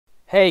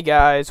Hey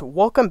guys,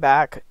 welcome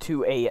back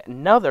to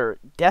another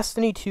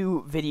Destiny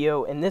 2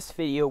 video. In this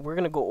video, we're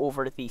going to go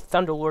over the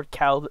Thunderlord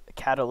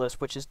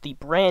Catalyst, which is the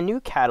brand new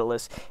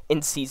catalyst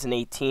in Season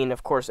 18.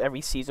 Of course,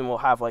 every season will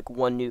have like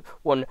one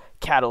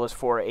catalyst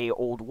for a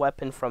old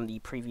weapon from the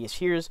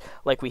previous years.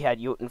 Like we had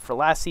Jotun for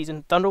last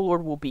season,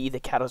 Thunderlord will be the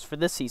catalyst for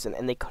this season.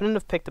 And they couldn't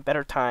have picked a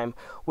better time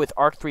with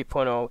Arc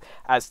 3.0,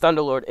 as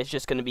Thunderlord is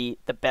just going to be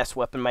the best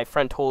weapon. My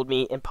friend told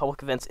me in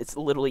public events it's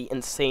literally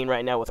insane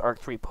right now with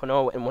Arc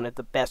 3.0 and one of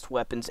the best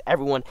weapons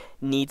everyone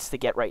needs to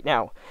get right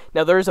now.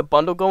 Now there is a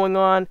bundle going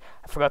on.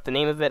 I forgot the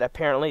name of it.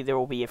 Apparently there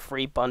will be a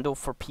free bundle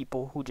for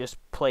people who just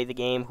play the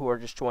game, who are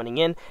just joining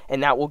in,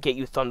 and that will get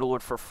you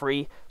Thunderlord for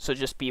free. So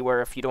just be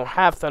aware, if you don't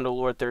have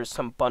Thunderlord, there's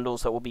some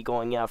bundles that will be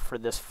going out for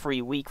this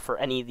free week for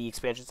any of the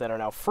expansions that are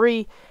now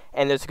free,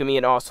 and there's going to be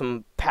an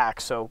awesome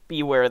pack. So be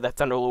aware that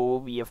Thunderlord will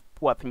be a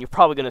weapon you're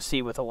probably going to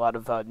see with a lot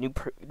of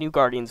new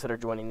Guardians that are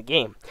joining the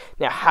game.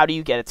 Now, how do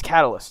you get its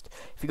Catalyst?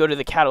 If you go to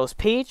the Catalyst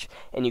page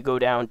and you go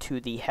down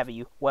to the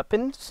heavy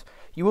weapons,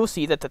 you will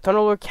see that the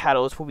Thunderlord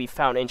Catalyst will be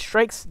found in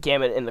Strikes,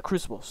 Gambit, and the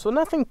Crucible. So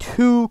nothing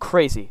too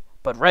crazy.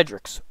 But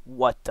Redrix,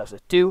 what does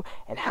it do,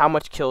 and how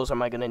much kills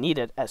am I going to need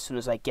it as soon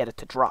as I get it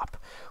to drop?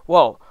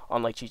 Well,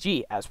 unlike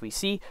GG, as we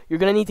see, you're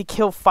going to need to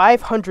kill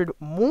 500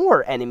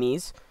 more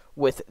enemies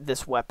with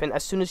this weapon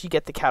as soon as you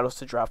get the catalyst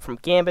to drop from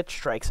Gambit,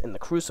 Strikes, and the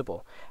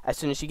Crucible. As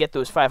soon as you get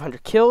those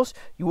 500 kills,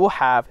 you will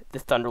have the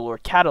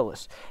Thunderlord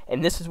Catalyst.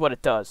 And this is what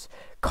it does.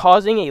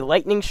 Causing a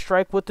lightning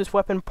strike with this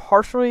weapon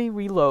partially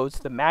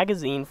reloads the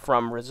magazine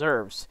from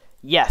reserves.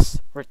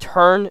 Yes,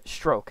 return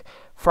stroke.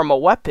 From a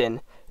weapon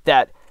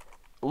that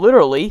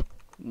literally,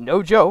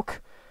 no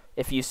joke,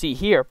 if you see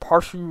here,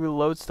 partially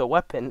reloads the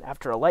weapon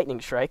after a lightning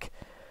strike.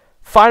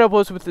 Final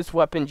blows with this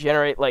weapon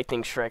generate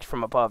lightning strikes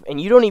from above, and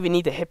you don't even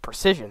need to hit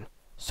precision.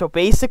 So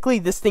basically,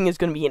 this thing is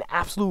going to be an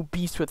absolute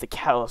beast with the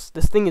catalyst.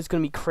 This thing is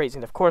going to be crazy.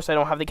 And of course, I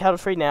don't have the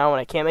catalyst right now, and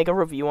I can't make a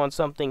review on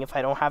something if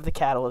I don't have the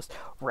catalyst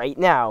right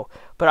now.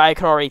 But I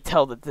can already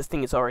tell that this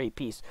thing is already a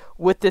beast.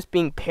 With this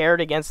being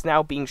paired against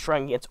now, being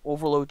strung against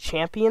Overload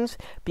champions,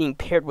 being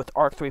paired with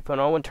Arc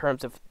 3.0 in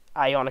terms of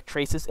ionic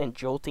traces and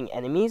jolting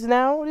enemies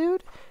now,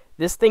 dude.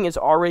 This thing is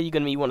already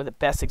going to be one of the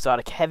best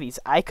exotic heavies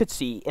I could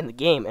see in the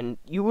game, and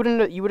you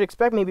would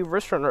expect maybe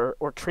Wristrunner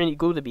or Trinity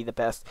Glue to be the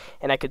best,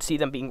 and I could see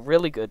them being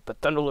really good, but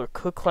Thunderlord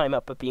could climb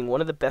up at being one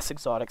of the best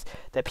exotics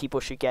that people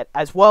should get,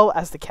 as well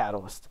as the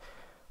Catalyst.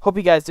 Hope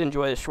you guys did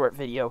enjoy this short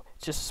video.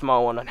 It's just a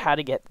small one on how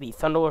to get the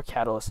Thunderlord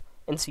Catalyst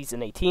in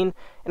Season 18,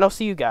 and I'll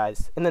see you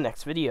guys in the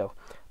next video.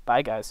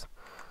 Bye, guys.